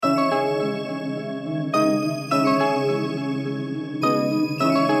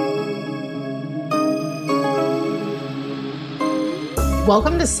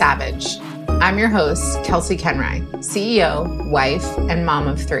Welcome to Savage. I'm your host, Kelsey Kenry, CEO, wife, and mom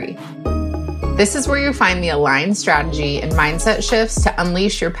of 3. This is where you find the aligned strategy and mindset shifts to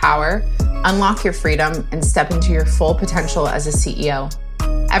unleash your power, unlock your freedom, and step into your full potential as a CEO.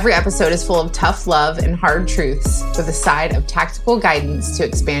 Every episode is full of tough love and hard truths with a side of tactical guidance to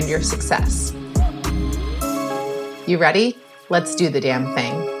expand your success. You ready? Let's do the damn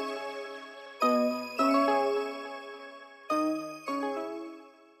thing.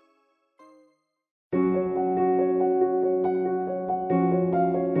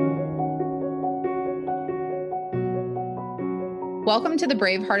 Welcome to the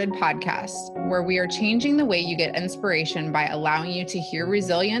Bravehearted Podcast, where we are changing the way you get inspiration by allowing you to hear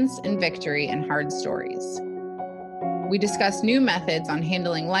resilience and victory in hard stories. We discuss new methods on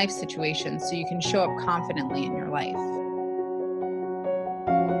handling life situations so you can show up confidently in your life.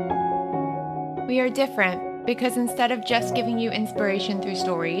 We are different because instead of just giving you inspiration through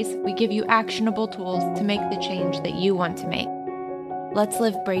stories, we give you actionable tools to make the change that you want to make. Let's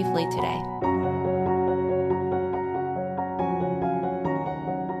live bravely today.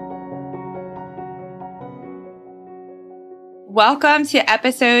 Welcome to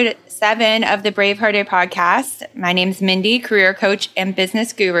episode 7 of the Bravehearted Podcast. My name is Mindy, career coach and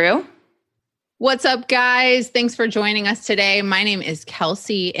business guru. What's up, guys? Thanks for joining us today. My name is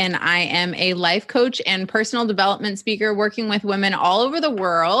Kelsey, and I am a life coach and personal development speaker working with women all over the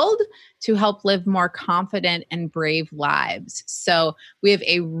world to help live more confident and brave lives. So we have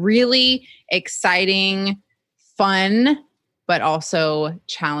a really exciting, fun, but also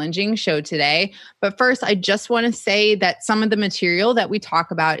challenging show today. But first, I just want to say that some of the material that we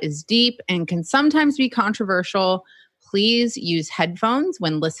talk about is deep and can sometimes be controversial. Please use headphones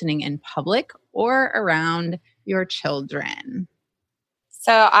when listening in public or around your children.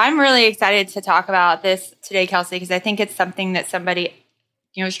 So I'm really excited to talk about this today, Kelsey, because I think it's something that somebody,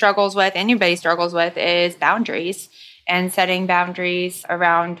 struggles with, anybody struggles with, is boundaries and setting boundaries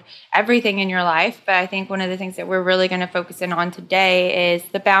around everything in your life. But I think one of the things that we're really going to focus in on today is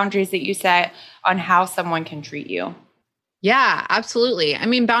the boundaries that you set on how someone can treat you. Yeah, absolutely. I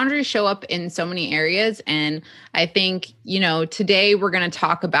mean, boundaries show up in so many areas. And I think, today we're going to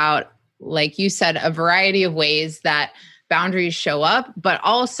talk about, like you said, a variety of ways that boundaries show up. But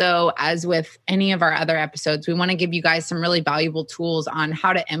also, as with any of our other episodes, we want to give you guys some really valuable tools on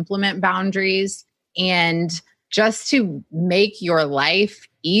how to implement boundaries and just to make your life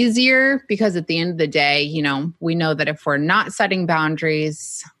easier. Because at the end of the day, we know that if we're not setting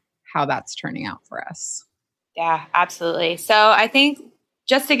boundaries, how that's turning out for us. Yeah, absolutely. So I think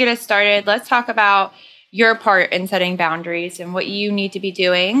just to get us started, let's talk about your part in setting boundaries and what you need to be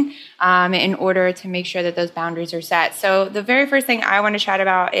doing in order to make sure that those boundaries are set. So the very first thing I want to chat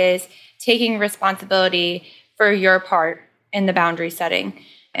about is taking responsibility for your part in the boundary setting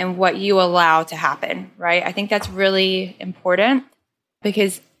and what you allow to happen, right? I think that's really important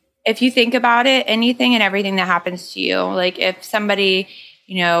because if you think about it, anything and everything that happens to you, like if somebody,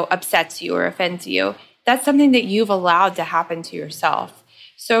 upsets you or offends you, that's something that you've allowed to happen to yourself.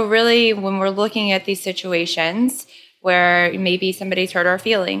 So really, when we're looking at these situations where maybe somebody's hurt our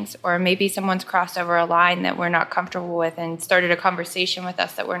feelings or maybe someone's crossed over a line that we're not comfortable with and started a conversation with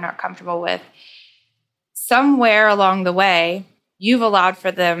us that we're not comfortable with, somewhere along the way, you've allowed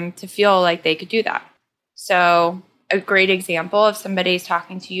for them to feel like they could do that. So a great example of somebody's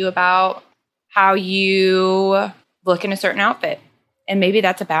talking to you about how you look in a certain outfit, and maybe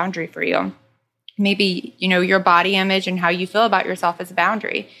that's a boundary for you. Maybe, your body image and how you feel about yourself is a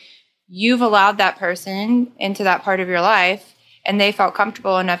boundary. You've allowed that person into that part of your life, and they felt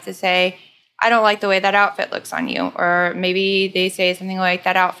comfortable enough to say, I don't like the way that outfit looks on you. Or maybe they say something like,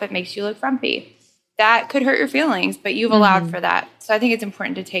 that outfit makes you look frumpy. That could hurt your feelings, but you've allowed for that. So I think it's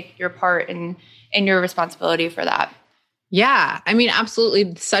important to take your part in your responsibility for that. Yeah, I mean,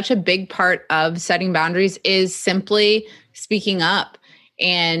 absolutely. Such a big part of setting boundaries is simply speaking up.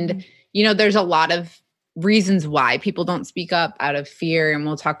 And there's a lot of reasons why people don't speak up out of fear, and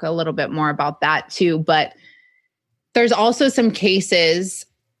we'll talk a little bit more about that too. But there's also some cases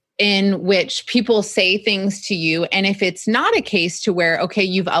in which people say things to you, and if it's not a case to where, okay,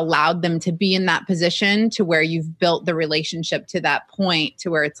 you've allowed them to be in that position to where you've built the relationship to that point to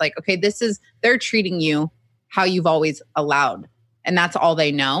where it's like, okay, they're treating you how you've always allowed, and that's all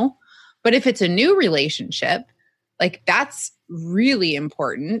they know. But if it's a new relationship, like that's really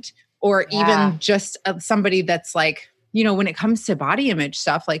important. Or even just somebody that's like, when it comes to body image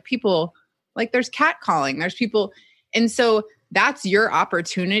stuff, like people, like there's catcalling, there's people. And so that's your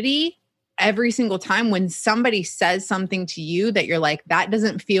opportunity every single time when somebody says something to you that you're like, that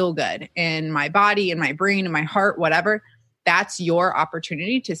doesn't feel good in my body, in my brain, in my heart, whatever. that's your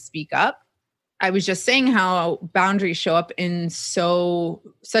opportunity to speak up. I was just saying how boundaries show up in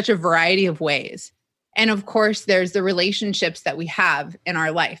such a variety of ways. And of course, there's the relationships that we have in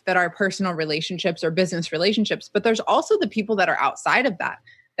our life that are personal relationships or business relationships. But there's also the people that are outside of that,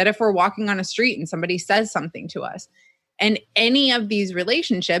 that if we're walking on a street and somebody says something to us, and any of these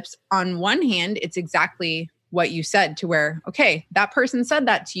relationships, on one hand, it's exactly what you said, to where, okay, that person said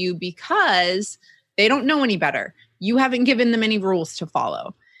that to you because they don't know any better. You haven't given them any rules to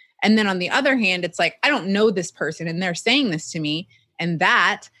follow. And then on the other hand, it's like, I don't know this person and they're saying this to me. And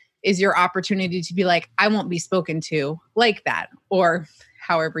that is your opportunity to be like, I won't be spoken to like that, or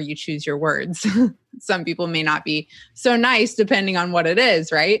however you choose your words. Some people may not be so nice depending on what it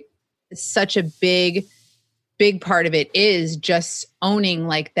is, right? It's such a big part of it is just owning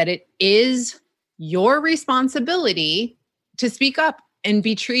like that it is your responsibility to speak up and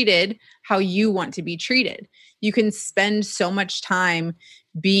be treated how you want to be treated. You can spend so much time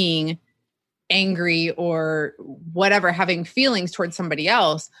being angry or whatever, having feelings towards somebody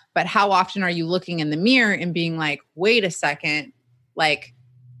else. But how often are you looking in the mirror and being like, wait a second, like,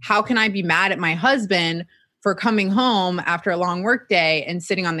 how can I be mad at my husband for coming home after a long work day and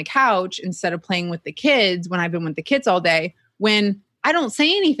sitting on the couch instead of playing with the kids when I've been with the kids all day when I don't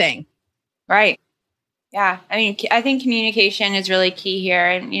say anything? Right. Yeah. I mean, I think communication is really key here.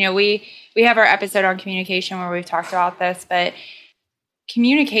 And, you know, we have our episode on communication where we've talked about this, but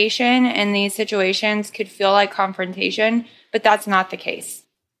communication in these situations could feel like confrontation, but that's not the case.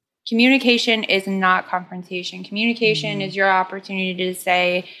 Communication is not confrontation. Communication is your opportunity to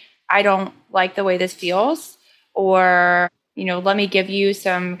say, I don't like the way this feels, or, you know, let me give you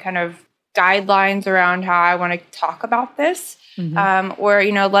some kind of guidelines around how I want to talk about this. Or,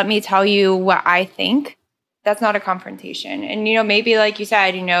 you know, let me tell you what I think. That's not a confrontation. And, you know, maybe like you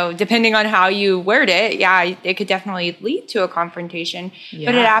said, you know, depending on how you word it, yeah, it could definitely lead to a confrontation,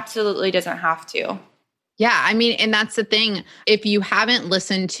 but it absolutely doesn't have to. Yeah. I mean, and that's the thing. If you haven't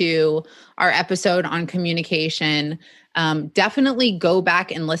listened to our episode on communication, definitely go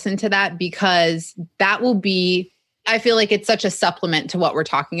back and listen to that, because that will be, I feel like it's such a supplement to what we're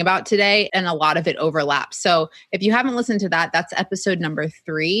talking about today, and a lot of it overlaps. So if you haven't listened to that, that's episode number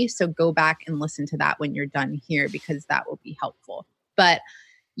 3. So go back and listen to that when you're done here, because that will be helpful. But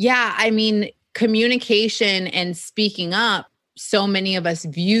yeah, I mean, communication and speaking up, so many of us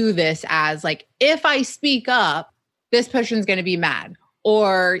view this as like, if I speak up, this person's going to be mad,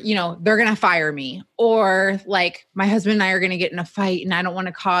 or, you know, they're going to fire me, or like my husband and I are going to get in a fight and I don't want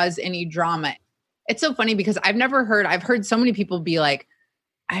to cause any drama. It's so funny because I've heard so many people be like,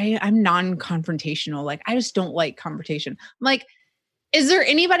 I'm non-confrontational. Like, I just don't like confrontation. I'm like, is there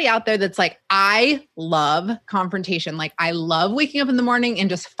anybody out there that's like, I love confrontation. Like, I love waking up in the morning and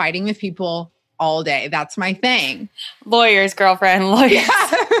just fighting with people all day. That's my thing. Lawyers, girlfriend, lawyers.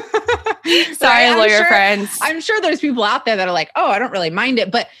 Yeah. Sorry, lawyer friends. I'm sure there's people out there that are like, oh, I don't really mind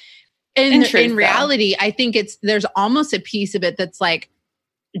it. But in reality, I think there's almost a piece of it that's like,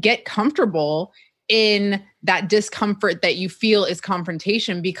 get comfortable in that discomfort that you feel is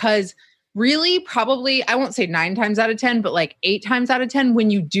confrontation, because really, probably, I won't say 9 times out of 10, but like 8 times out of 10, when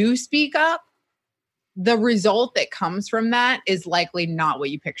you do speak up, the result that comes from that is likely not what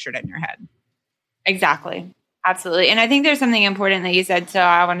you pictured in your head. Exactly. Absolutely. And I think there's something important that you said, so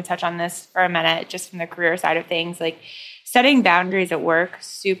I want to touch on this for a minute, just from the career side of things. Like, setting boundaries at work,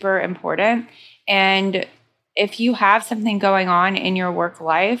 super important. And if you have something going on in your work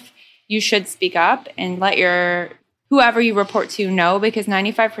life, you should speak up and let whoever you report to know, because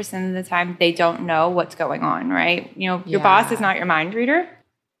 95% of the time they don't know what's going on, right? You know, your boss is not your mind reader.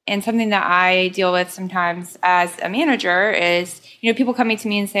 And something that I deal with sometimes as a manager is, you know, people coming to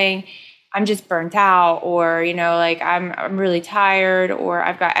me and saying, I'm just burnt out, or, you know, like I'm really tired, or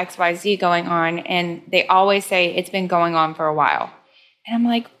I've got XYZ going on. And they always say it's been going on for a while. And I'm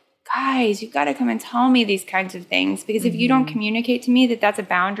like, guys, you've got to come and tell me these kinds of things, because if you don't communicate to me that that's a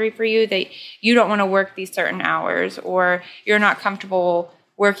boundary for you, that you don't want to work these certain hours, or you're not comfortable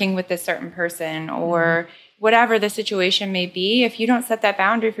working with this certain person, or whatever the situation may be, if you don't set that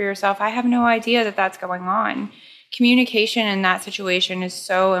boundary for yourself, I have no idea that that's going on. Communication in that situation is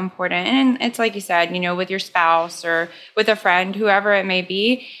so important. And it's like you said, you know, with your spouse or with a friend, whoever it may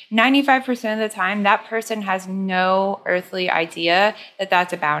be, 95% of the time, that person has no earthly idea that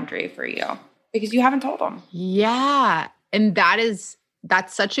that's a boundary for you, because you haven't told them. Yeah. And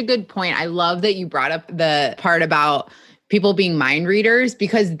that's such a good point. I love that you brought up the part about people being mind readers,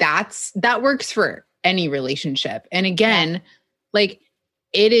 because that works for any relationship. And again, like,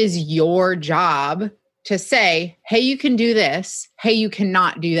 it is your job to say, hey, you can do this. Hey, you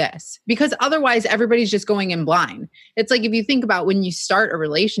cannot do this. Because otherwise everybody's just going in blind. It's like, if you think about when you start a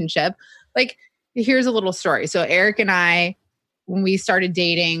relationship, like here's a little story. So Eric and I, when we started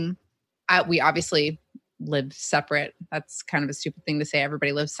dating, we obviously lived separate. That's kind of a stupid thing to say.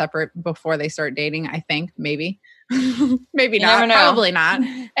 Everybody lives separate before they start dating, I think. Maybe. Maybe not. Probably not.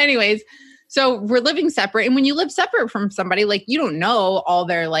 Anyways, so we're living separate. And when you live separate from somebody, like you don't know all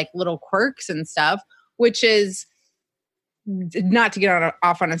their like little quirks and stuff, which is not to get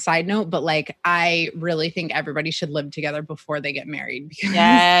off on a side note, but like I really think everybody should live together before they get married. Because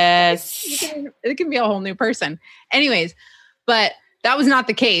yes. it can be a whole new person. Anyways, but that was not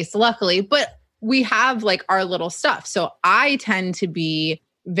the case, luckily. But we have like our little stuff. So I tend to be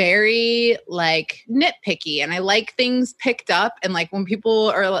very like nitpicky and I like things picked up. And like when people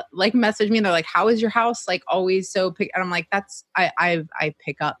are like message me and they're like, how is your house like always so pick? And I'm like, I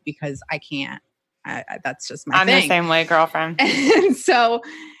pick up because I can't. That's just my thing. I'm the same way, girlfriend.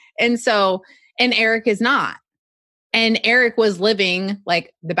 And Eric is not. And Eric was living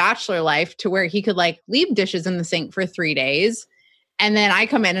like the bachelor life to where he could like leave dishes in the sink for 3 days. And then I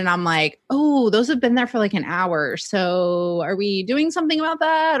come in and I'm like, oh, those have been there for like an hour. So are we doing something about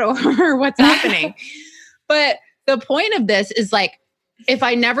that or what's happening? But the point of this is like, if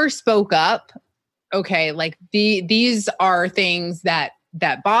I never spoke up, okay, like these are things that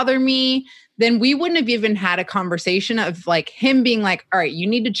bother me, then we wouldn't have even had a conversation of like him being like, all right, you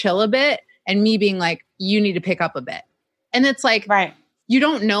need to chill a bit. And me being like, you need to pick up a bit. And it's like, right. You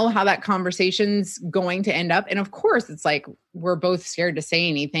don't know how that conversation's going to end up. And of course, it's like, we're both scared to say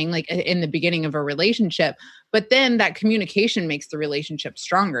anything like in the beginning of a relationship, but then that communication makes the relationship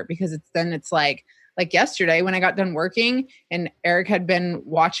stronger because it's like yesterday when I got done working and Eric had been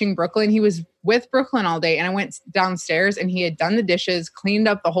watching Brooklyn, he was with Brooklyn all day and I went downstairs and he had done the dishes, cleaned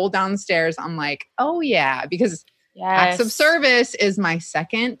up the whole downstairs. I'm like, oh yeah, because acts of service is my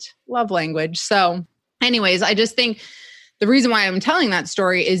second love language. So anyways, I just think the reason why I'm telling that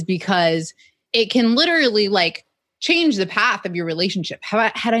story is because it can literally like change the path of your relationship.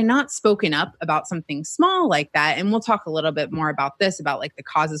 Had I not spoken up about something small like that, and we'll talk a little bit more about this, about like the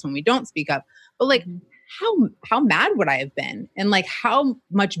causes when we don't speak up, but like how mad would I have been? And like how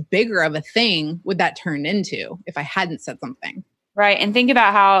much bigger of a thing would that turn into if I hadn't said something? Right. And think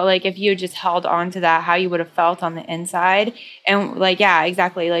about how, like, if you just held on to that, how you would have felt on the inside. And, like, yeah,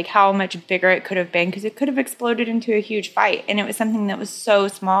 exactly. Like, how much bigger it could have been because it could have exploded into a huge fight. And it was something that was so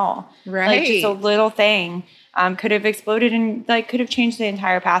small. Right. Like, just a little thing could have exploded and, like, could have changed the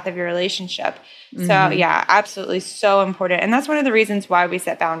entire path of your relationship. Mm-hmm. So, yeah, absolutely so important. And that's one of the reasons why we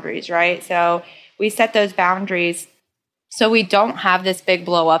set boundaries, right? So we set those boundaries so we don't have this big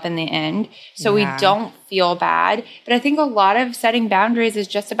blow up in the end. So we don't feel bad. But I think a lot of setting boundaries is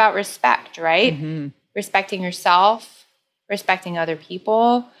just about respect, right? Mm-hmm. Respecting yourself, respecting other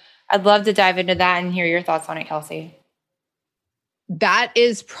people. I'd love to dive into that and hear your thoughts on it, Kelsey. That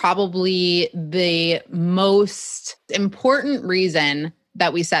is probably the most important reason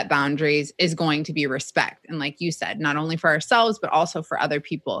that we set boundaries is going to be respect. And like you said, not only for ourselves, but also for other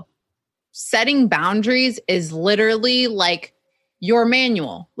people. Setting boundaries is literally like your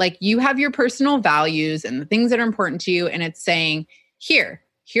manual. Like you have your personal values and the things that are important to you. And it's saying,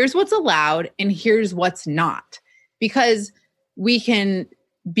 here's what's allowed and here's what's not. Because we can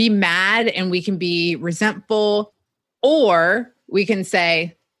be mad and we can be resentful, or we can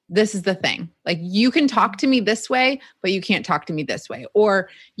say, this is the thing. Like you can talk to me this way, but you can't talk to me this way. Or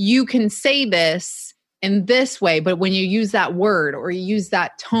you can say this in this way, but when you use that word or you use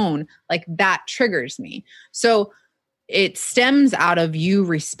that tone, like that triggers me. So it stems out of you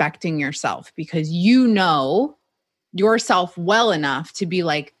respecting yourself because you know yourself well enough to be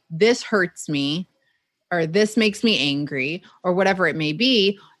like, this hurts me, or this makes me angry, or whatever it may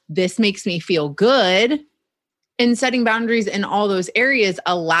be. This makes me feel good. And setting boundaries in all those areas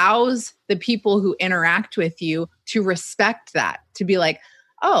allows the people who interact with you to respect that, to be like,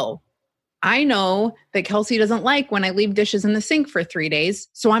 oh, I know that Kelsey doesn't like when I leave dishes in the sink for 3 days,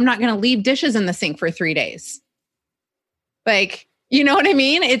 so I'm not going to leave dishes in the sink for 3 days. Like, you know what I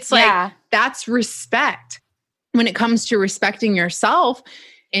mean? It's like, that's respect. When it comes to respecting yourself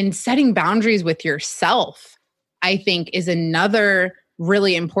and setting boundaries with yourself, I think is another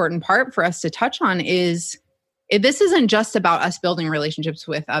really important part for us to touch on is this isn't just about us building relationships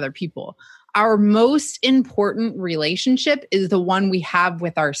with other people. Our most important relationship is the one we have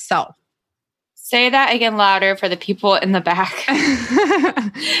with ourselves. Say that again louder for the people in the back.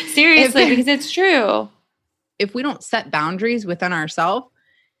 Seriously, because it's true. If we don't set boundaries within ourselves,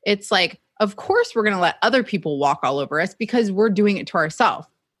 it's like, of course, we're going to let other people walk all over us because we're doing it to ourselves.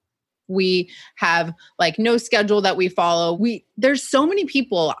 We have like no schedule that we follow. There's so many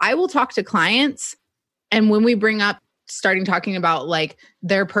people. I will talk to clients, and when we bring up starting talking about like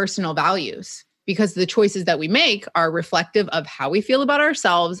their personal values, because the choices that we make are reflective of how we feel about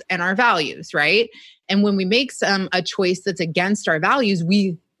ourselves and our values, right? And when we make a choice that's against our values,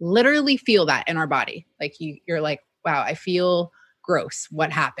 we literally feel that in our body. Like you're like, wow, I feel gross.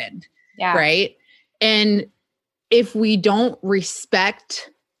 What happened? Yeah. Right. And if we don't respect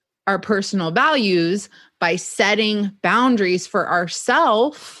our personal values by setting boundaries for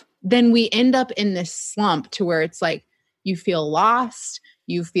ourselves, then we end up in this slump to where it's like you feel lost,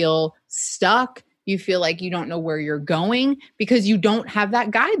 you feel stuck, you feel like you don't know where you're going because you don't have that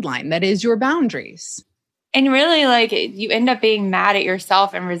guideline that is your boundaries. And really, like, you end up being mad at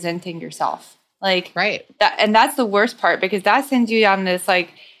yourself and resenting yourself. Like, right. And that's the worst part, because that sends you down this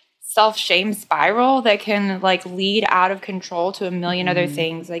like self-shame spiral that can like lead out of control to a million other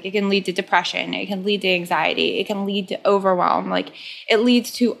things. Like it can lead to depression, it can lead to anxiety, it can lead to overwhelm. Like it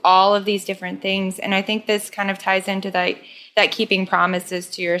leads to all of these different things. And I think this kind of ties into that keeping promises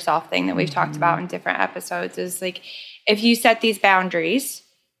to yourself thing that we've talked about in different episodes. Is like, if you set these boundaries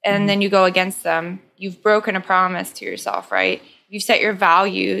and then you go against them, you've broken a promise to yourself, right? You've set your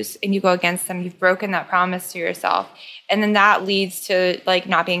values and you go against them, you've broken that promise to yourself. And then that leads to like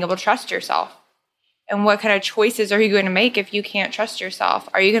not being able to trust yourself. And what kind of choices are you going to make if you can't trust yourself?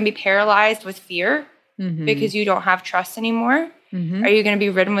 Are you going to be paralyzed with fear because you don't have trust anymore? Are you going to be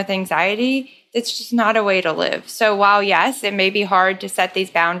ridden with anxiety? It's just not a way to live. So while, yes, it may be hard to set these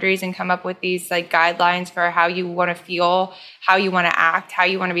boundaries and come up with these like guidelines for how you want to feel, how you want to act, how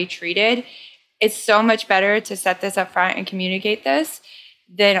you want to be treated, it's so much better to set this up front and communicate this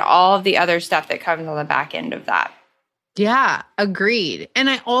than all of the other stuff that comes on the back end of that. Yeah, agreed. And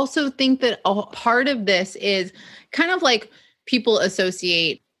I also think that a part of this is kind of like people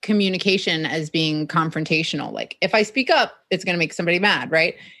associate communication as being confrontational. Like if I speak up, it's going to make somebody mad,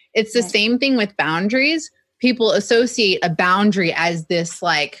 right? It's the same thing with boundaries. People associate a boundary as this,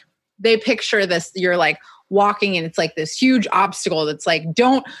 like, they picture this, you're like walking and it's like this huge obstacle that's like,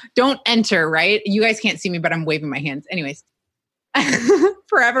 don't enter, right? You guys can't see me, but I'm waving my hands. Anyways,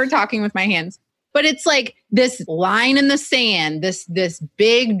 forever talking with my hands. But it's like this line in the sand, this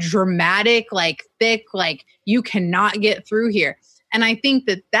big, dramatic, like thick, like you cannot get through here. And I think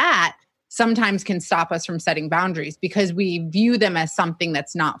that sometimes can stop us from setting boundaries because we view them as something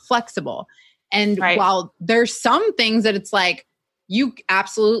that's not flexible. And while there's some things that it's like, you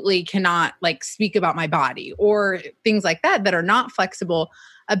absolutely cannot like speak about my body or things like that are not flexible,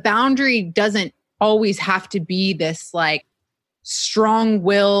 a boundary doesn't always have to be this like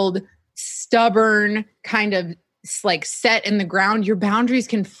strong-willed, stubborn kind of like set in the ground. Your boundaries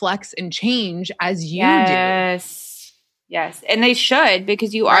can flex and change as you do. Yes. And they should,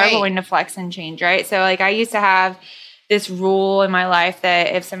 because you are going to flex and change, right? So like I used to have this rule in my life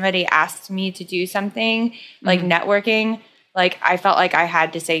that if somebody asked me to do something like networking, like I felt like I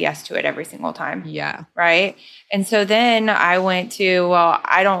had to say yes to it every single time. Yeah. Right. And so then I went to, well,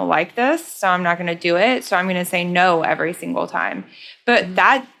 I don't like this, so I'm not going to do it. So I'm going to say no every single time. But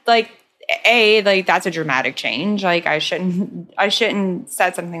that like, that's a dramatic change. Like I shouldn't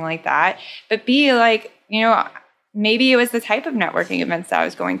set something like that. But B, like, you know, maybe it was the type of networking events that I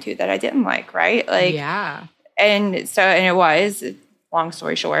was going to that I didn't like, right? Like, yeah. And it was, long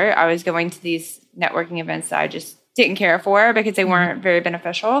story short, I was going to these networking events that I just didn't care for because they weren't very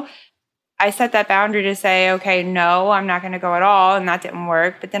beneficial. I set that boundary to say, okay, no, I'm not going to go at all. And that didn't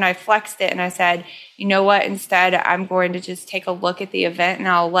work. But then I flexed it and I said, you know what? Instead, I'm going to just take a look at the event and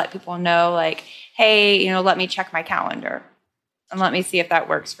I'll let people know like, hey, you know, let me check my calendar and let me see if that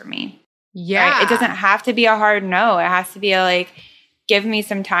works for me. Yeah. Right? It doesn't have to be a hard no. It has to be like, give me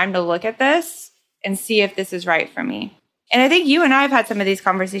some time to look at this and see if this is right for me. And I think you and I have had some of these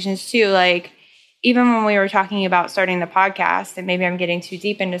conversations too. Like, even when we were talking about starting the podcast, and maybe I'm getting too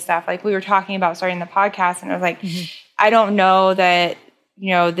deep into stuff, like we were talking about starting the podcast and I was like, I don't know that,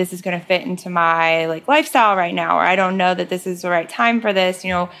 you know, this is going to fit into my like lifestyle right now, or I don't know that this is the right time for this, you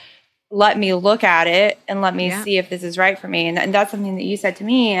know, let me look at it and let me see if this is right for me. And that's something that you said to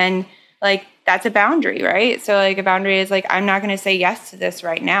me. And like, that's a boundary, right? So like a boundary is like, I'm not going to say yes to this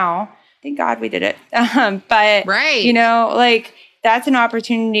right now. Thank God we did it. But, you know, like that's an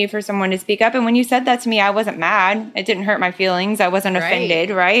opportunity for someone to speak up. And when you said that to me, I wasn't mad. It didn't hurt my feelings. I wasn't offended,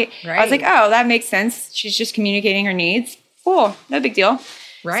 right? I was like, oh, that makes sense. She's just communicating her needs. Cool. No big deal.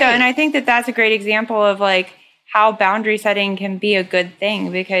 So, and I think that that's a great example of like how boundary setting can be a good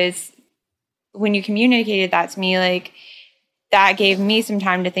thing, because when you communicated that to me, like that gave me some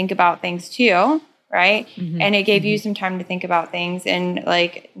time to think about things too. right? Mm-hmm. And it gave Mm-hmm. you some time to think about things, and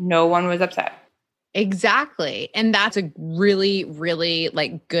like no one was upset. Exactly. And that's a really, really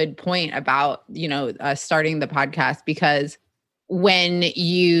like good point about, starting the podcast, because when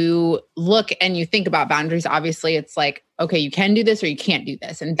you look and you think about boundaries, obviously it's like, okay, you can do this or you can't do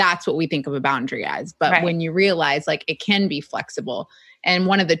this. And that's what we think of a boundary as. But Right. when you realize like it can be flexible, and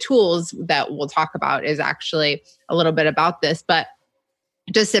one of the tools that we'll talk about is actually a little bit about this, but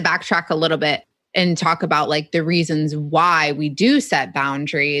just to backtrack a little bit and talk about like the reasons why we do set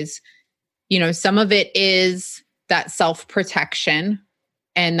boundaries. Some of it is that self-protection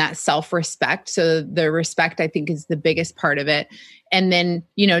and that self-respect. So the respect, I think, is the biggest part of it. And then,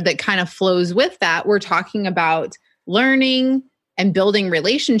 that kind of flows with that. We're talking about learning and building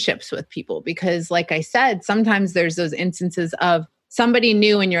relationships with people, because like I said, sometimes there's those instances of somebody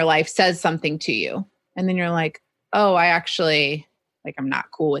new in your life says something to you. And then you're like, oh, I'm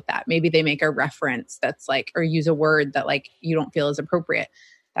not cool with that. Maybe they make a reference that's like, or use a word that like you don't feel is appropriate.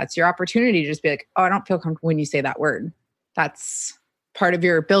 That's your opportunity to just be like, oh, I don't feel comfortable when you say that word. That's part of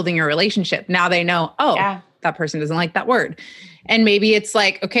your building your relationship. Now they know, that person doesn't like that word. And maybe it's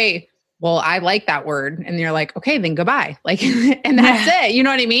like, okay, well, I like that word. And you're like, okay, then goodbye. Like, and that's it. You know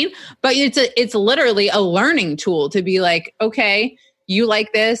what I mean? But it's literally a learning tool to be like, okay, you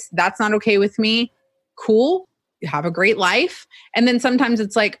like this. That's not okay with me. Cool. You have a great life. And then sometimes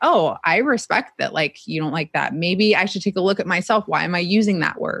it's like, oh, I respect that. Like, you don't like that. Maybe I should take a look at myself. Why am I using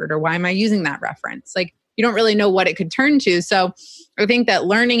that word? Or why am I using that reference? Like, you don't really know what it could turn to. So I think that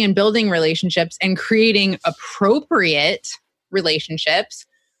learning and building relationships and creating appropriate relationships,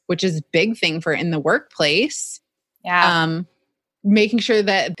 which is a big thing for in the workplace, making sure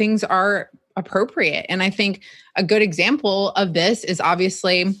that things are appropriate. And I think a good example of this is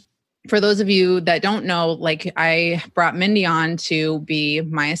obviously, for those of you that don't know, like I brought Mindy on to be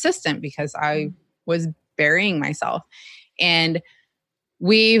my assistant because I was burying myself. And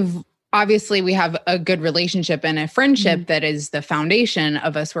we have a good relationship and a friendship that is the foundation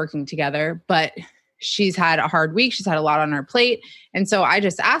of us working together. But she's had a hard week. She's had a lot on her plate. And so I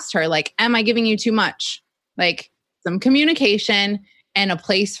just asked her, like, am I giving you too much? Like some communication and a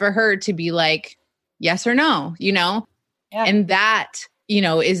place for her to be like, yes or no, Yeah. And that,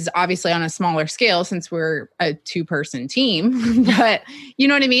 is obviously on a smaller scale since we're a 2-person team. But you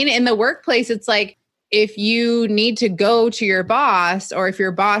know what I mean? In the workplace, it's like, if you need to go to your boss, or if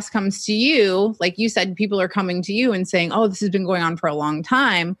your boss comes to you, like you said, people are coming to you and saying, oh, this has been going on for a long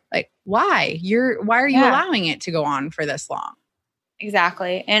time. Like, why? Why are you allowing it to go on for this long?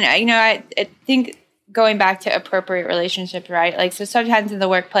 Exactly. And, I think going back to appropriate relationships, right? Like, so sometimes in the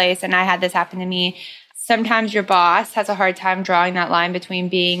workplace, and I had this happen to me, sometimes your boss has a hard time drawing that line between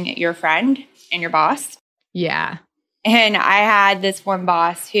being your friend and your boss. Yeah. And I had this one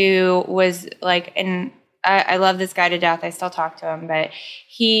boss who was like, and I love this guy to death. I still talk to him, but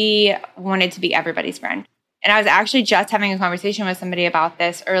he wanted to be everybody's friend. And I was actually just having a conversation with somebody about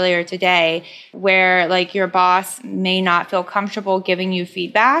this earlier today, where like your boss may not feel comfortable giving you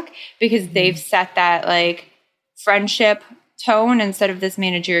feedback because they've set that like friendship tone instead of this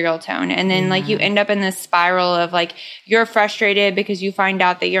managerial tone. And then like you end up in this spiral of like, you're frustrated because you find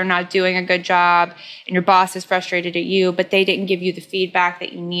out that you're not doing a good job, and your boss is frustrated at you, but they didn't give you the feedback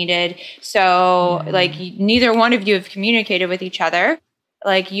that you needed. So like neither one of you have communicated with each other.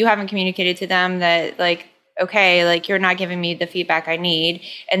 Like you haven't communicated to them that like, okay, like you're not giving me the feedback I need.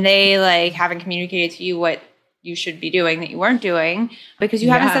 And they like haven't communicated to you what you should be doing that you weren't doing, because you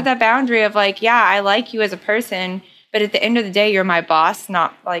haven't set that boundary of like, yeah, I like you as a person, but at the end of the day, you're my boss,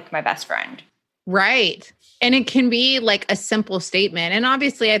 not like my best friend. Right. And it can be like a simple statement. And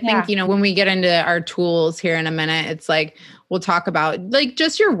obviously, I think, when we get into our tools here in a minute, it's like, we'll talk about like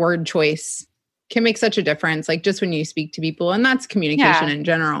just your word choice can make such a difference, like just when you speak to people, and that's communication in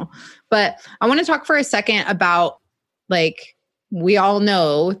general. But I want to talk for a second about like, we all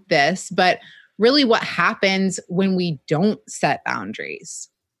know this, but really what happens when we don't set boundaries.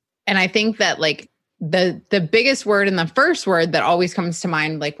 And I think that like, the biggest word and the first word that always comes to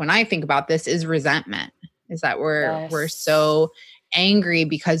mind, like when I think about this, is resentment. Is that we're so angry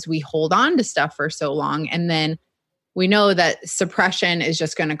because we hold on to stuff for so long. And then we know that suppression is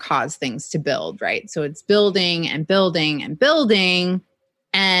just going to cause things to build, right? So it's building and building and building.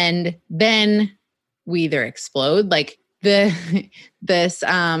 And then we either explode, like this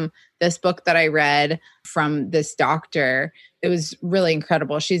book that I read from this doctor. It was really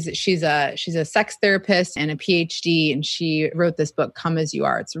incredible. She's a sex therapist and a PhD, and she wrote this book, Come As You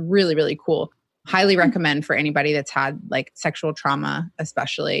Are. It's really, really cool. Highly recommend for anybody that's had like sexual trauma,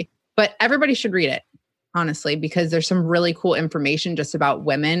 especially. But everybody should read it, honestly, because there's some really cool information just about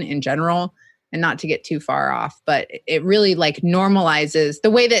women in general and not to get too far off, but it really like normalizes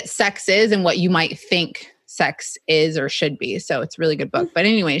the way that sex is and what you might think sex is or should be. So it's a really good book. But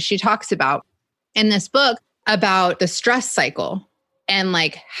anyway, she talks about in this book about the stress cycle and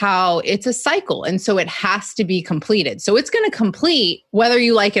like how it's a cycle. And so it has to be completed. So it's going to complete whether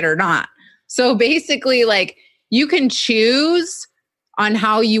you like it or not. So basically, like you can choose on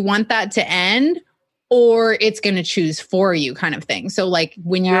how you want that to end, or it's going to choose for you kind of thing. So like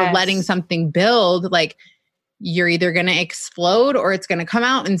when you're letting something build, like you're either going to explode or it's going to come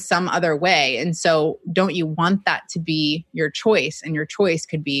out in some other way. And so don't you want that to be your choice? And your choice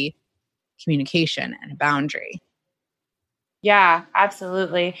could be communication and a boundary. Yeah,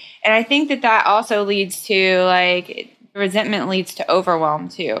 absolutely. And I think that also leads to like resentment leads to overwhelm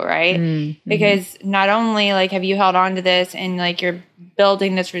too, right? Mm-hmm. Because not only like have you held on to this and like you're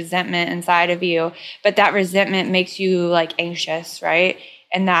building this resentment inside of you, but that resentment makes you like anxious, right?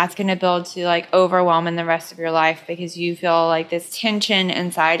 And that's going to build to like overwhelm in the rest of your life because you feel like this tension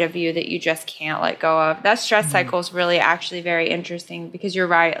inside of you that you just can't let go of. That stress cycle is really actually very interesting because you're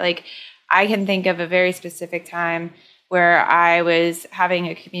right. Like I can think of a very specific time where I was having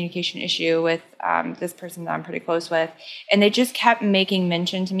a communication issue with this person that I'm pretty close with. And they just kept making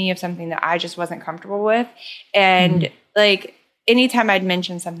mention to me of something that I just wasn't comfortable with. And like anytime I'd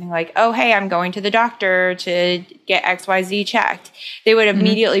mention something like, oh, hey, I'm going to the doctor to get XYZ checked, they would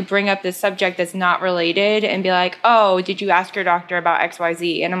immediately bring up this subject that's not related and be like, oh, did you ask your doctor about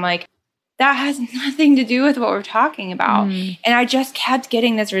XYZ? And I'm like, that has nothing to do with what we're talking about. And I just kept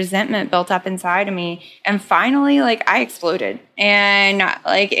getting this resentment built up inside of me. And finally, like I exploded. And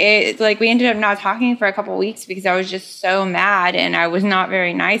like we ended up not talking for a couple of weeks because I was just so mad and I was not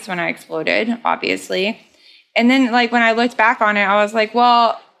very nice when I exploded, obviously. And then like when I looked back on it, I was like,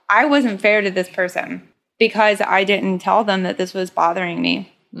 well, I wasn't fair to this person because I didn't tell them that this was bothering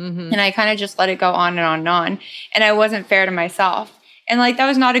me. And I kind of just let it go on and on and on. And I wasn't fair to myself. And like, that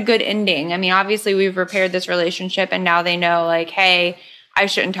was not a good ending. I mean, obviously we've repaired this relationship and now they know like, hey, I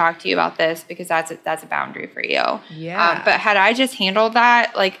shouldn't talk to you about this because that's a boundary for you. Yeah. But had I just handled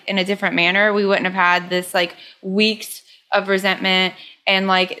that like in a different manner, we wouldn't have had this like weeks of resentment and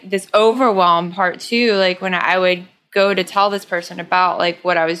like this overwhelm part too. Like when I would go to tell this person about like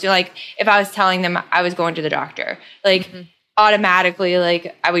what I was doing, like if I was telling them I was going to the doctor, like automatically,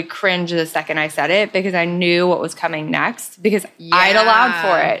 like I would cringe the second I said it because I knew what was coming next because I'd allowed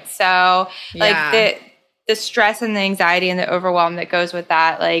for it. So like the stress and the anxiety and the overwhelm that goes with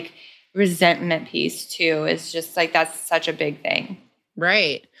that, like resentment piece too, is just like, that's such a big thing.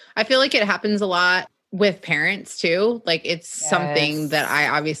 Right. I feel like it happens a lot with parents too. Like it's something that I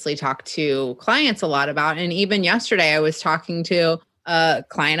obviously talk to clients a lot about. And even yesterday I was talking to a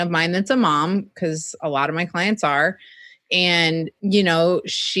client of mine that's a mom because a lot of my clients are. And, you know,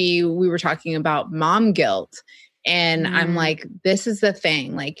 we were talking about mom guilt and I'm like, this is the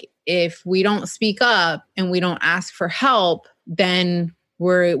thing. Like if we don't speak up and we don't ask for help, then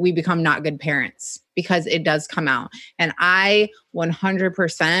we become not good parents because it does come out. And I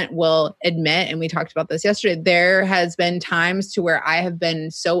 100% will admit, and we talked about this yesterday, there has been times to where I have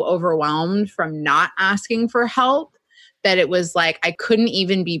been so overwhelmed from not asking for help that it was like I couldn't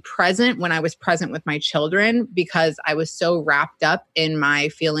even be present when I was present with my children because I was so wrapped up in my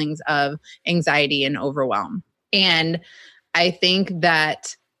feelings of anxiety and overwhelm. And I think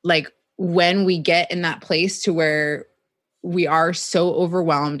that like when we get in that place to where we are so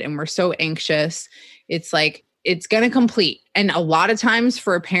overwhelmed and we're so anxious, it's like it's going to complete. And a lot of times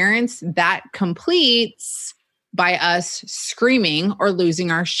for parents, that completes by us screaming or losing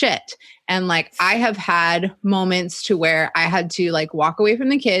our shit. And like, I have had moments to where I had to like walk away from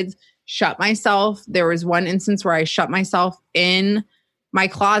the kids, shut myself. There was one instance where I shut myself in my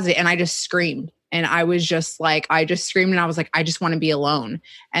closet and I just screamed. And I was just like, I just screamed and I was like, I just want to be alone.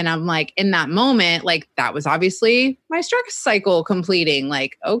 And I'm like, in that moment, like that was obviously my stress cycle completing.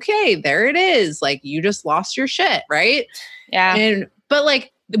 Like, okay, there it is. Like you just lost your shit. Right. Yeah. But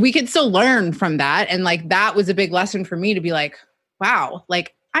like, we could still learn from that. And like, that was a big lesson for me to be like, wow,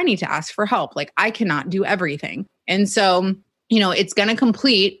 like I need to ask for help. Like I cannot do everything. And so, you know, it's going to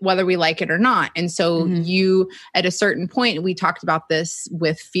complete whether we like it or not. And so you, at a certain point, we talked about this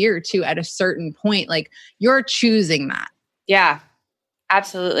with fear too, at a certain point, like you're choosing that. Yeah,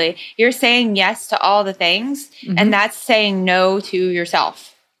 absolutely. You're saying yes to all the things and that's saying no to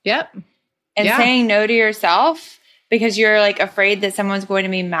yourself. Yep. And saying no to yourself because you're like afraid that someone's going to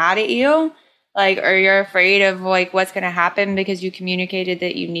be mad at you, like, or you're afraid of like what's going to happen because you communicated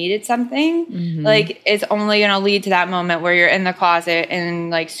that you needed something, like it's only going to lead to that moment where you're in the closet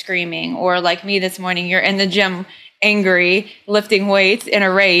and like screaming, or like me this morning, you're in the gym angry, lifting weights in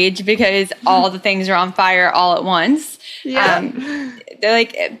a rage because all the things are on fire all at once. Yeah. They're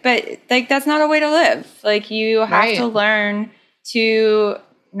like, but like, that's not a way to live. Like you have to learn to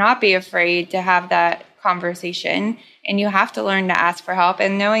not be afraid to have that conversation, and you have to learn to ask for help.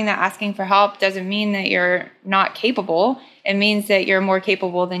 And knowing that asking for help doesn't mean that you're not capable. It means that you're more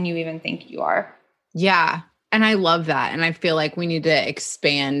capable than you even think you are. Yeah. And I love that. And I feel like we need to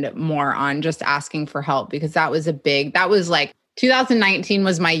expand more on just asking for help, because that was like 2019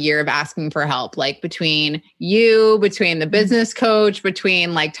 was my year of asking for help, like between the business coach,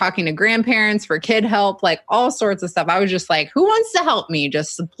 between like talking to grandparents for kid help, like all sorts of stuff. I was just like, who wants to help me?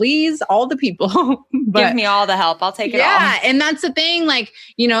 Just please, all the people. Give me all the help. I'll take it all. Yeah. And that's the thing. Like,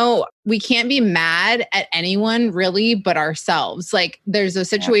 we can't be mad at anyone really but ourselves. Like there's those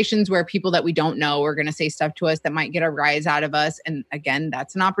situations where people that we don't know are going to say stuff to us that might get a rise out of us. And again,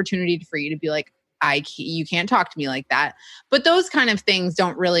 that's an opportunity for you to be like, you can't talk to me like that. But those kind of things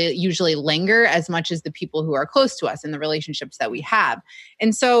don't really usually linger as much as the people who are close to us and the relationships that we have.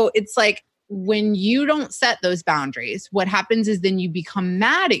 And so it's like, when you don't set those boundaries, what happens is then you become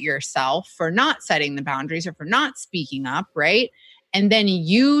mad at yourself for not setting the boundaries or for not speaking up, right? And then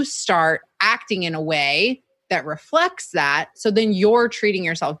you start acting in a way that reflects that. So then you're treating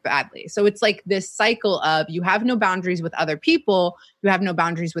yourself badly. So it's like this cycle of you have no boundaries with other people, you have no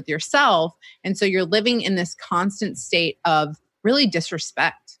boundaries with yourself. And so you're living in this constant state of really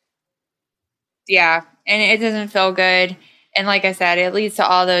disrespect. Yeah. And it doesn't feel good. And like I said, it leads to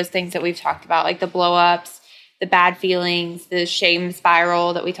all those things that we've talked about, like the blow-ups, the bad feelings, the shame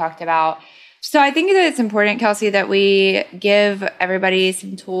spiral that we talked about. So I think that it's important, Kelsey, that we give everybody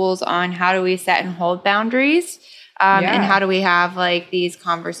some tools on how do we set and hold boundaries, and how do we have like these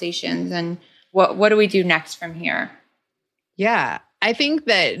conversations, and what do we do next from here? Yeah, I think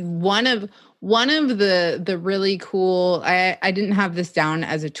that one of the really cool, I didn't have this down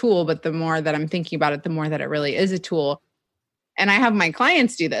as a tool, but the more that I'm thinking about it, the more that it really is a tool. And I have my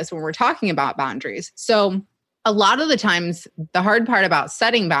clients do this when we're talking about boundaries. So a lot of the times, the hard part about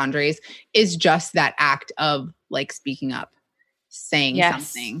setting boundaries is just that act of like speaking up, saying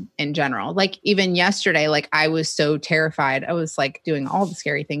something in general. Like even yesterday, like I was so terrified. I was like doing all the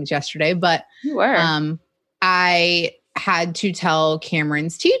scary things yesterday, but you were. I had to tell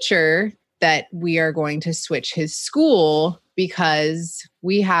Cameron's teacher that we are going to switch his school because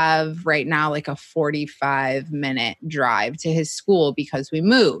we have right now like a 45-minute drive to his school because we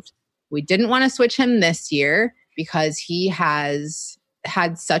moved. We didn't want to switch him this year because he has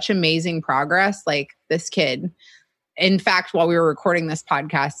had such amazing progress. Like this kid, in fact, while we were recording this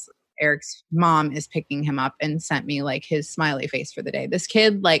podcast, Eric's mom is picking him up and sent me like his smiley face for the day. This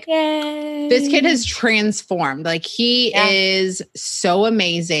kid, like, Yay. This kid has transformed. Like he is so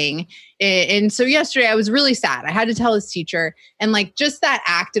amazing. And so yesterday I was really sad. I had to tell his teacher, and like just that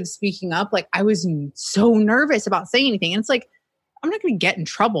act of speaking up, like I was so nervous about saying anything. And it's like, I'm not going to get in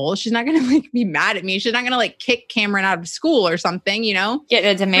trouble. She's not going to like be mad at me. She's not going to like kick Cameron out of school or something, Get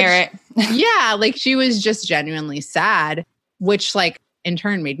a demerit. Yeah. Like she was just genuinely sad, which like in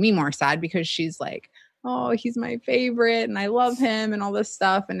turn made me more sad because she's like, oh, he's my favorite and I love him and all this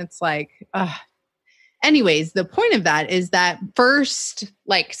stuff. And it's like, anyways, the point of that is that first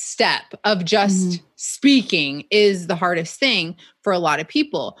like step of just speaking is the hardest thing for a lot of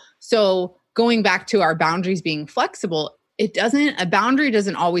people. So going back to our boundaries being flexible, a boundary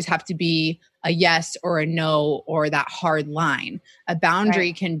doesn't always have to be a yes or a no or that hard line. A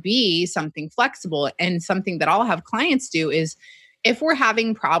boundary can be something flexible, and something that I'll have clients do is if we're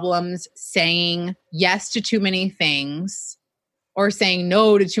having problems saying yes to too many things or saying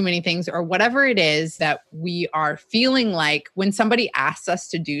no to too many things or whatever it is that we are feeling like when somebody asks us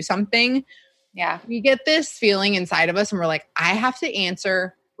to do something, we get this feeling inside of us and we're like, I have to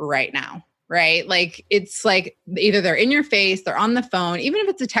answer right now. Right? Like, it's like either they're in your face, they're on the phone, even if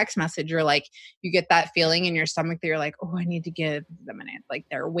it's a text message, you're like, you get that feeling in your stomach that you're like, oh, I need to give them an answer. Like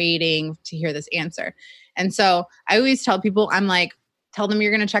they're waiting to hear this answer. And so I always tell people, I'm like, tell them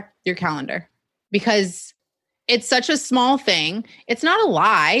you're going to check your calendar because it's such a small thing. It's not a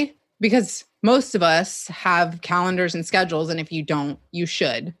lie because most of us have calendars and schedules. And if you don't, you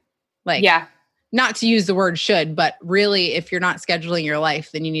should. Like, not to use the word should, but really, if you're not scheduling your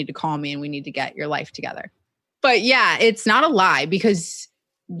life, then you need to call me and we need to get your life together. But yeah, it's not a lie because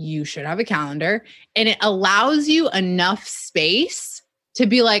you should have a calendar, and it allows you enough space to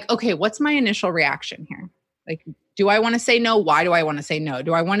be like, okay, what's my initial reaction here? Like, do I want to say no? Why do I want to say no?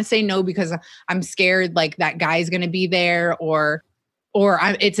 Do I want to say no because I'm scared like that guy's going to be there, or or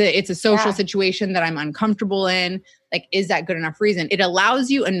it's a social situation that I'm uncomfortable in. Like, is that good enough reason? It allows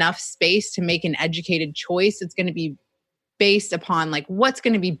you enough space to make an educated choice. It's going to be based upon like what's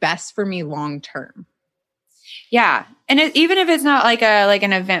going to be best for me long term. Yeah. And even if it's not like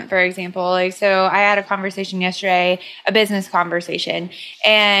an event, for example, like, so I had a conversation yesterday, a business conversation,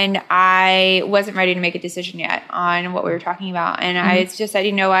 and I wasn't ready to make a decision yet on what we were talking about. And I just said,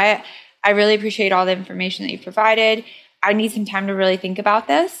 you know what? I really appreciate all the information that you provided. I need some time to really think about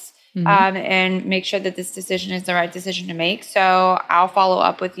this and make sure that this decision is the right decision to make. So I'll follow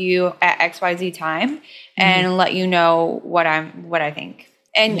up with you at XYZ time and let you know what I think.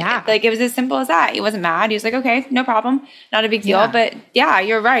 And like, it was as simple as that. He wasn't mad. He was like, okay, no problem. Not a big deal. But yeah,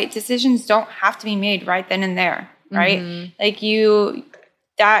 you're right. Decisions don't have to be made right then and there. Right. Like you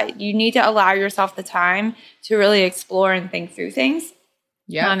need to allow yourself the time to really explore and think through things.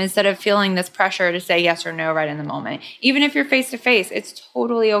 Yeah. Instead of feeling this pressure to say yes or no right in the moment. Even if you're face to face, it's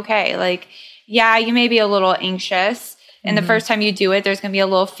totally okay. Like, yeah, you may be a little anxious. And the first time you do it, there's going to be a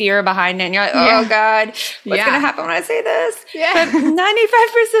little fear behind it. And you're like, oh God, what's going to happen when I say this? Yeah. But 95% of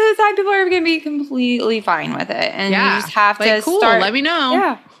the time, people are going to be completely fine with it. And you just have to start. Let me know.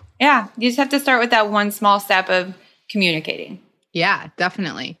 Yeah. Yeah. You just have to start with that one small step of communicating. Yeah,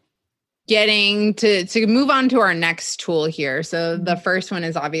 definitely. Getting to move on to our next tool here. So the first one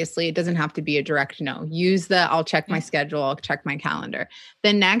is obviously it doesn't have to be a direct no. Use the I'll check my schedule, I'll check my calendar.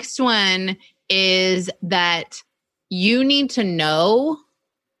 The next one is that you need to know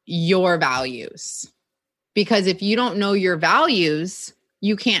your values, because if you don't know your values,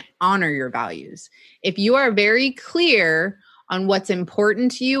 you can't honor your values. If you are very clear on what's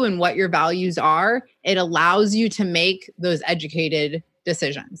important to you and what your values are, it allows you to make those educated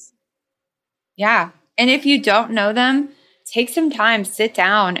decisions. Yeah. And if you don't know them, take some time, sit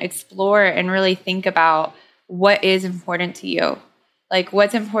down, explore, and really think about what is important to you. Like,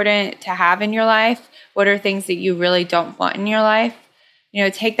 what's important to have in your life? What are things that you really don't want in your life? You know,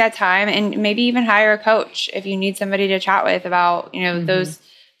 take that time and maybe even hire a coach if you need somebody to chat with about, you know,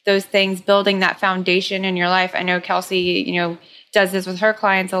 those things, building that foundation in your life. I know Kelsey, you know, does this with her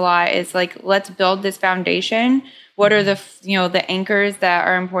clients a lot. It's like, let's build this foundation. What are the, you know, the anchors that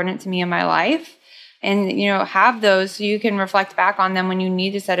are important to me in my life? And, you know, have those so you can reflect back on them when you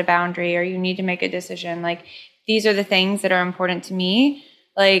need to set a boundary or you need to make a decision. Like, these are the things that are important to me.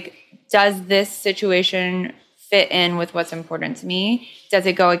 Like, does this situation fit in with what's important to me? Does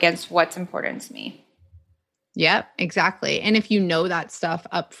it go against what's important to me? Yep, exactly. And if you know that stuff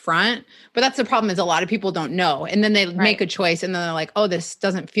up front, but that's the problem is a lot of people don't know. And then they make a choice and then they're like, oh, this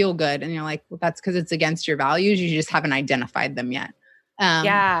doesn't feel good. And you're like, well, that's because it's against your values. You just haven't identified them yet.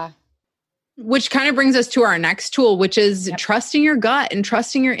 Which kind of brings us to our next tool, which is trusting your gut and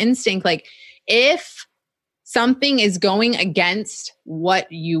trusting your instinct. Like, if something is going against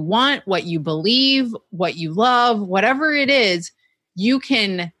what you want, what you believe, what you love, whatever it is, you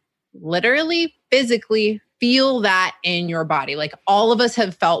can literally, physically feel that in your body. Like, all of us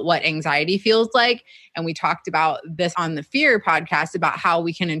have felt what anxiety feels like. And we talked about this on the Fear podcast about how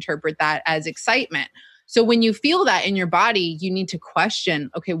we can interpret that as excitement. So when you feel that in your body, you need to question,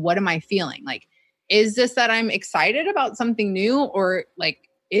 okay, what am I feeling? Like, is this that I'm excited about something new, or like,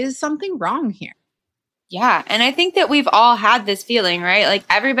 is something wrong here? Yeah. And I think that we've all had this feeling, right? Like,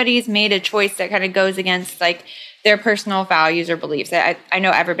 everybody's made a choice that kind of goes against like their personal values or beliefs. I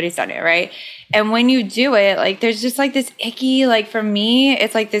know everybody's done it, right? And when you do it, like, there's just like this icky, like, for me,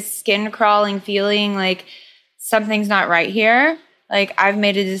 it's like this skin crawling feeling like something's not right here. Like, I've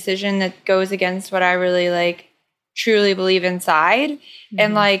made a decision that goes against what I really like truly believe inside.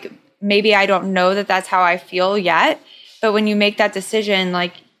 And like, maybe I don't know that that's how I feel yet. But when you make that decision,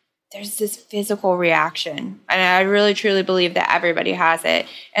 like, there's this physical reaction. And I really, truly believe that everybody has it.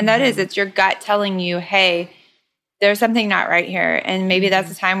 And that is, it's your gut telling you, hey, there's something not right here. And maybe that's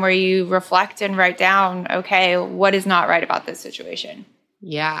the time where you reflect and write down, okay, what is not right about this situation?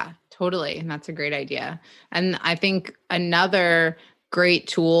 Yeah, totally. And that's a great idea. And I think another great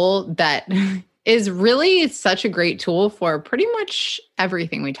tool that is really such a great tool for pretty much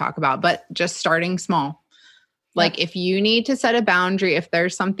everything we talk about, but just starting small. Like, if you need to set a boundary, if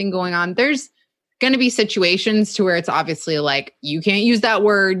there's something going on, there's going to be situations to where it's obviously like, you can't use that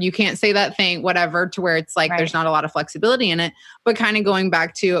word, you can't say that thing, whatever, to where it's like, there's not a lot of flexibility in it. But kind of going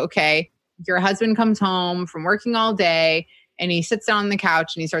back to, okay, your husband comes home from working all day and he sits down on the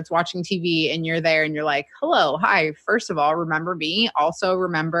couch and he starts watching TV, and you're there and you're like, hello, hi, first of all, remember me. Also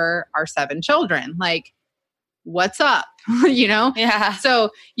remember our 7 children. Like, what's up? You know? Yeah.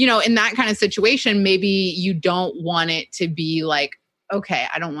 So, you know, in that kind of situation, maybe you don't want it to be like okay,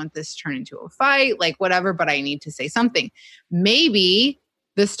 I don't want this to turn into a fight, like whatever, but I need to say something. Maybe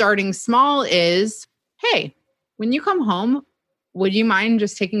the starting small is, hey, when you come home, would you mind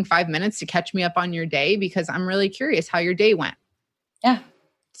just taking 5 minutes to catch me up on your day? Because I'm really curious how your day went. Yeah.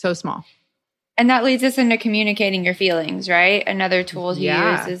 So small. And that leads us into communicating your feelings, right? Another tool to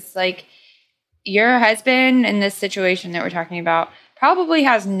use is like your husband in this situation that we're talking about probably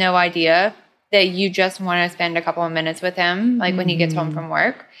has no idea that you just want to spend a couple of minutes with him, like when he gets home from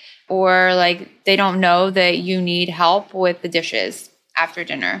work, or like they don't know that you need help with the dishes after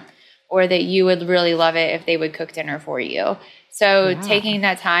dinner, or that you would really love it if they would cook dinner for you. So taking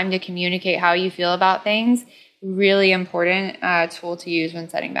that time to communicate how you feel about things, really important tool to use when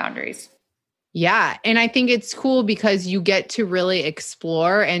setting boundaries. Yeah. And I think it's cool because you get to really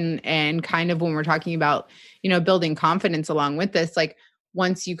explore and kind of when we're talking about, building confidence along with this, like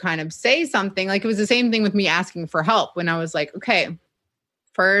once you kind of say something, like it was the same thing with me asking for help when I was like, okay,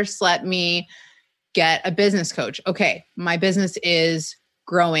 first let me get a business coach. Okay, my business is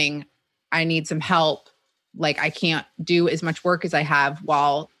growing. I need some help. Like I can't do as much work as I have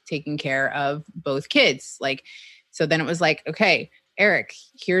while taking care of both kids. Like, so then it was like, okay, Eric,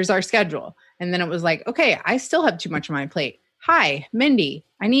 here's our schedule. And then it was like, okay, I still have too much on my plate. Hi, Mindy,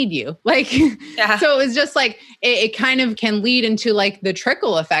 I need you. Like, so it was just like, it kind of can lead into like the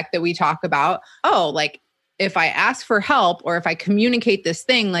trickle effect that we talk about. Oh, like if I ask for help or if I communicate this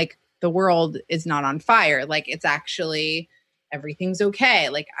thing, like the world is not on fire. Like it's actually, everything's okay.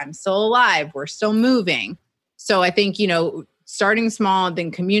 Like I'm still alive. We're still moving. So I think, starting small, then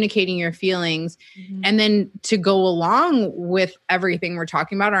communicating your feelings. And then to go along with everything we're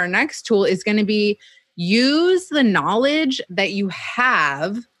talking about, our next tool is going to be use the knowledge that you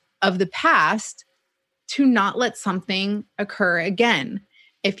have of the past to not let something occur again.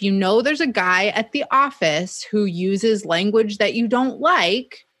 If you know there's a guy at the office who uses language that you don't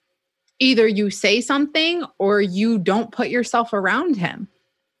like, either you say something or you don't put yourself around him.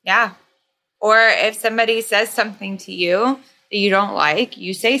 Yeah. Or if somebody says something to you that you don't like,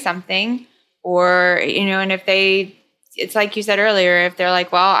 you say something. Or, and if it's like you said earlier, if they're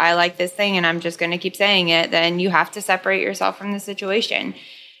like, well, I like this thing and I'm just going to keep saying it, then you have to separate yourself from the situation.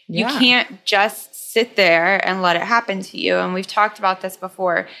 Yeah. You can't just sit there and let it happen to you. And we've talked about this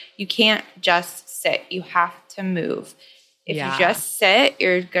before. You can't just sit. You have to move. If you just sit,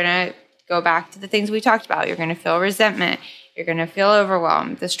 you're going to go back to the things we talked about. You're going to feel resentment. You're going to feel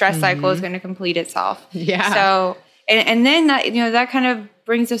overwhelmed. The stress cycle is going to complete itself. Yeah. So, and then that, that kind of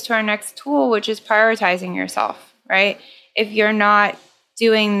brings us to our next tool, which is prioritizing yourself, right? If you're not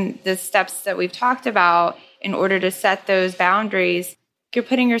doing the steps that we've talked about in order to set those boundaries, you're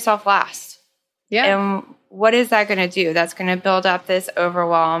putting yourself last. Yeah. And what is that going to do? That's going to build up this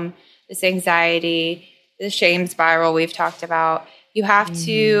overwhelm, this anxiety, the shame spiral we've talked about. You have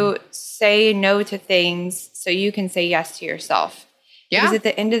to say no to things so you can say yes to yourself. Yeah. Because at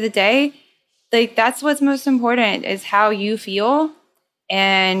the end of the day, like that's what's most important is how you feel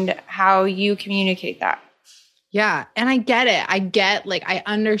and how you communicate that. Yeah. And I get it. I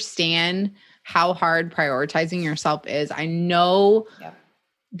understand how hard prioritizing yourself is. I know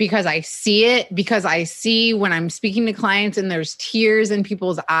because I see it, because I see when I'm speaking to clients and there's tears in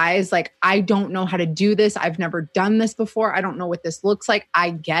people's eyes, like, I don't know how to do this. I've never done this before. I don't know what this looks like.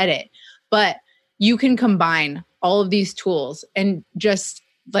 I get it. But you can combine all of these tools and just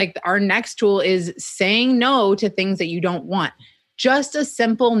like our next tool is saying no to things that you don't want. Just a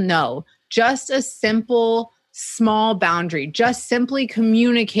simple no, just a simple small boundary, just simply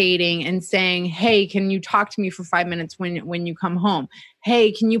communicating and saying, hey, can you talk to me for 5 minutes when you come home?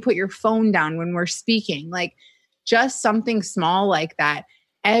 Hey, can you put your phone down when we're speaking? Like just something small like that.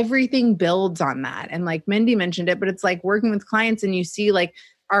 Everything builds on that. And like Mindy mentioned it, but it's like working with clients and you see like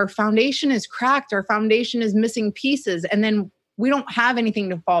our foundation is cracked, our foundation is missing pieces. And then we don't have anything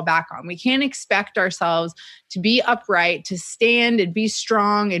to fall back on. We can't expect ourselves to be upright, to stand and be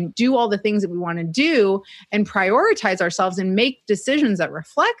strong and do all the things that we want to do and prioritize ourselves and make decisions that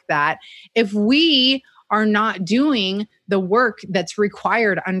reflect that if we are not doing the work that's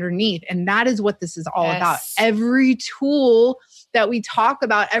required underneath. And that is what this is all about. Every tool that we talk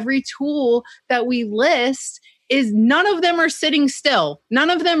about, every tool that we list is none of them are sitting still. None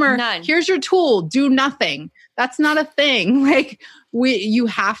of them are, here's your tool, do nothing. That's not a thing. Like you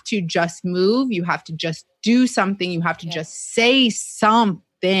have to just move. You have to just do something. You have to just say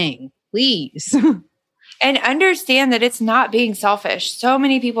something, please. And understand that it's not being selfish. So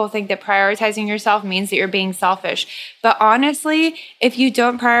many people think that prioritizing yourself means that you're being selfish. But honestly, if you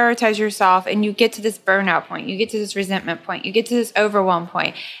don't prioritize yourself and you get to this burnout point, you get to this resentment point, you get to this overwhelm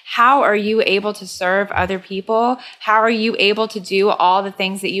point, how are you able to serve other people? How are you able to do all the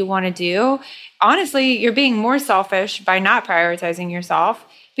things that you want to do? Honestly, you're being more selfish by not prioritizing yourself.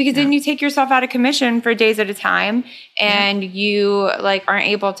 Because then you take yourself out of commission for days at a time and you like aren't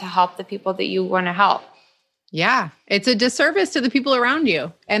able to help the people that you want to help. Yeah. It's a disservice to the people around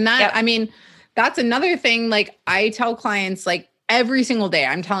you. And that, I mean, that's another thing. Like I tell clients like every single day,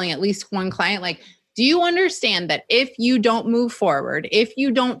 I'm telling at least one client, like, do you understand that if you don't move forward, if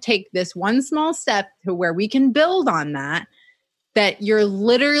you don't take this one small step to where we can build on that, that you're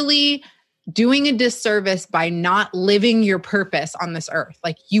literally doing a disservice by not living your purpose on this earth.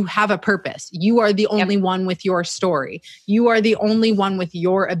 Like you have a purpose. You are the only one with your story. You are the only one with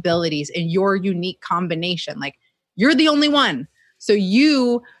your abilities and your unique combination. Like you're the only one. So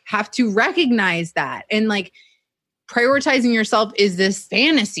you have to recognize that. And like prioritizing yourself is this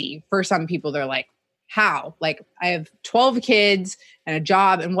fantasy for some people. They're like, how? Like I have 12 kids and a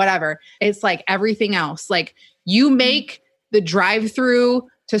job and whatever. It's like everything else. Like you make the drive-through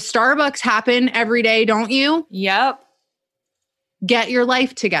to Starbucks happen every day, don't you? Yep. Get your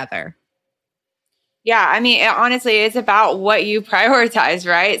life together. Yeah. I mean, honestly, it's about what you prioritize,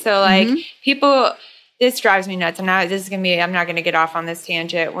 right? So like people, this drives me nuts. I'm not going to get off on this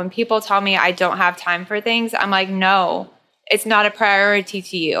tangent. When people tell me I don't have time for things, I'm like, no, it's not a priority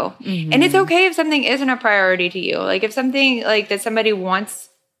to you. And it's okay if something isn't a priority to you. Like if something like that somebody wants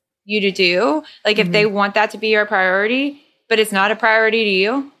you to do, like if they want that to be your priority, but it's not a priority to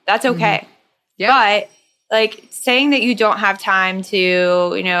you, that's okay. But like saying that you don't have time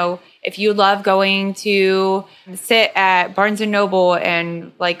to, you know, if you love going to sit at Barnes and Noble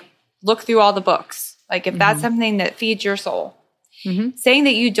and like look through all the books, like if that's something that feeds your soul, saying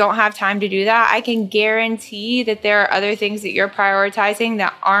that you don't have time to do that, I can guarantee that there are other things that you're prioritizing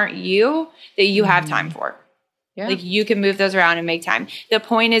that aren't you, that you have time for. Like you can move those around and make time. The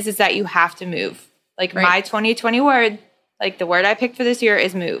point is that you have to move. Like my 2020 word, like the word I picked for this year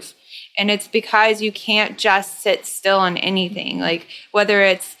is move. And it's because you can't just sit still on anything. Like whether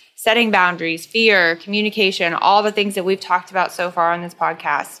it's setting boundaries, fear, communication, all the things that we've talked about so far on this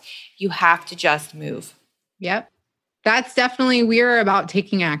podcast, you have to just move. Yep. That's definitely, we are about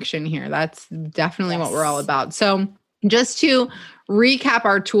taking action here. That's definitely what we're all about. So just to recap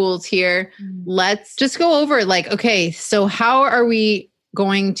our tools here, let's just go over like, okay, so how are we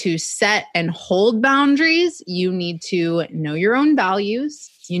going to set and hold boundaries? You need to know your own values.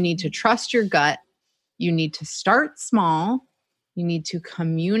 You need to trust your gut. You need to start small. You need to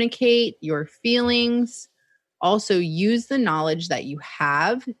communicate your feelings. Also use the knowledge that you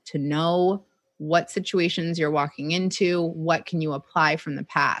have to know what situations you're walking into, what can you apply from the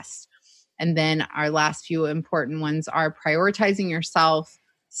past. And then our last few important ones are prioritizing yourself.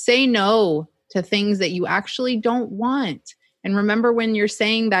 Say no to things that you actually don't want. And remember when you're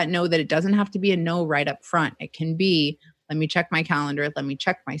saying that no, that it doesn't have to be a no right up front. It can be, let me check my calendar. Let me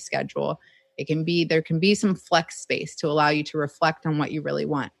check my schedule. It can be, there can be some flex space to allow you to reflect on what you really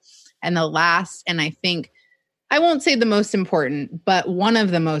want. And the last, and I think, I won't say the most important, but one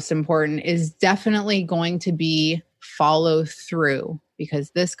of the most important is definitely going to be follow through,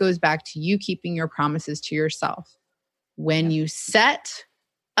 because this goes back to you keeping your promises to yourself. When you set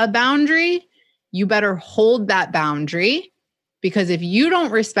a boundary, you better hold that boundary. Because if you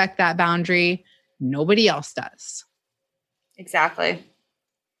don't respect that boundary, nobody else does. Exactly.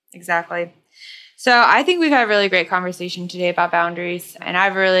 So I think we've had a really great conversation today about boundaries. And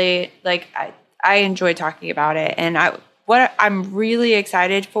I've really, I enjoy talking about it. And what I'm really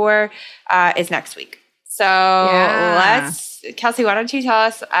excited for is next week. So Kelsey, why don't you tell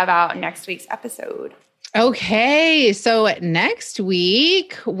us about next week's episode? Okay, so next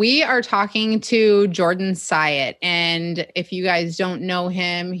week we are talking to Jordan Syatt. And if you guys don't know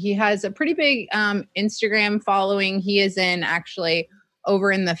him, he has a pretty big Instagram following. He is actually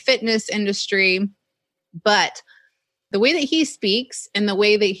over in the fitness industry. But the way that he speaks and the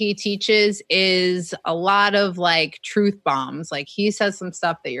way that he teaches is a lot of like truth bombs. Like he says some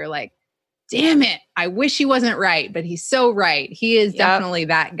stuff that you're like, damn it, I wish he wasn't right, but he's so right. He is definitely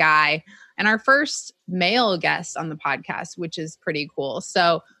that guy. And our first male guest on the podcast, which is pretty cool.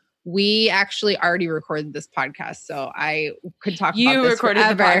 So we actually already recorded this podcast, so I could talk about this You recorded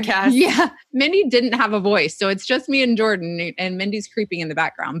forever. The podcast. Yeah. Mindy didn't have a voice, so it's just me and Jordan, and Mindy's creeping in the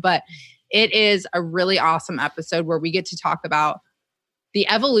background. But it is a really awesome episode where we get to talk about the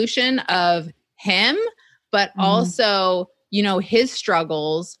evolution of him, but also, you know, his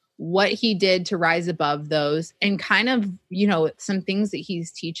struggles, what he did to rise above those, and kind of, some things that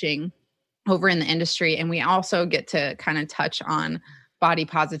he's teaching over in the industry. And we also get to kind of touch on body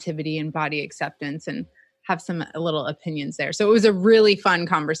positivity and body acceptance and have some little opinions there. So it was a really fun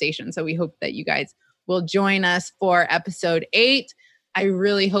conversation. So we hope that you guys will join us for episode 8. I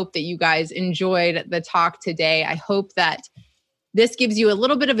really hope that you guys enjoyed the talk today. I hope that this gives you a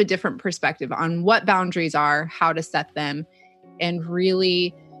little bit of a different perspective on what boundaries are, how to set them, and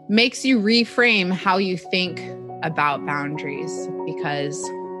really makes you reframe how you think about boundaries, because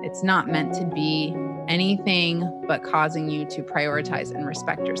it's not meant to be anything but causing you to prioritize and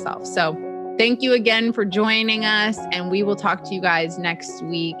respect yourself. So thank you again for joining us, and we will talk to you guys next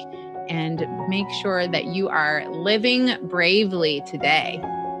week. And make sure that you are living bravely today.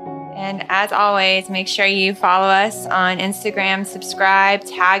 And as always, make sure you follow us on Instagram, subscribe,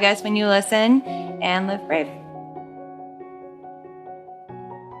 tag us when you listen, and live brave.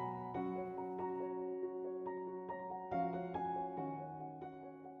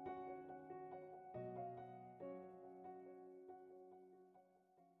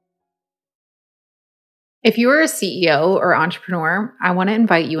 If you are a CEO or entrepreneur, I want to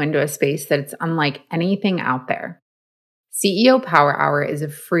invite you into a space that's unlike anything out there. CEO Power Hour is a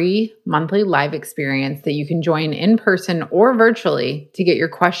free monthly live experience that you can join in person or virtually to get your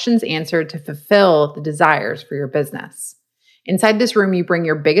questions answered to fulfill the desires for your business. Inside this room, you bring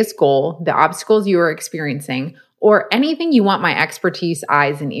your biggest goal, the obstacles you are experiencing, or anything you want my expertise,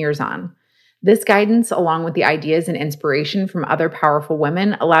 eyes, and ears on. This guidance, along with the ideas and inspiration from other powerful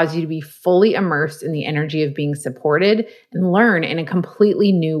women, allows you to be fully immersed in the energy of being supported and learn in a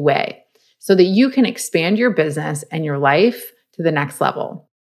completely new way so that you can expand your business and your life to the next level.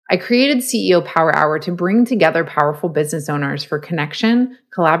 I created CEO Power Hour to bring together powerful business owners for connection,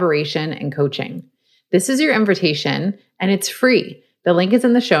 collaboration, and coaching. This is your invitation, and it's free. The link is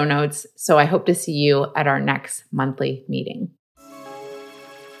in the show notes, so I hope to see you at our next monthly meeting.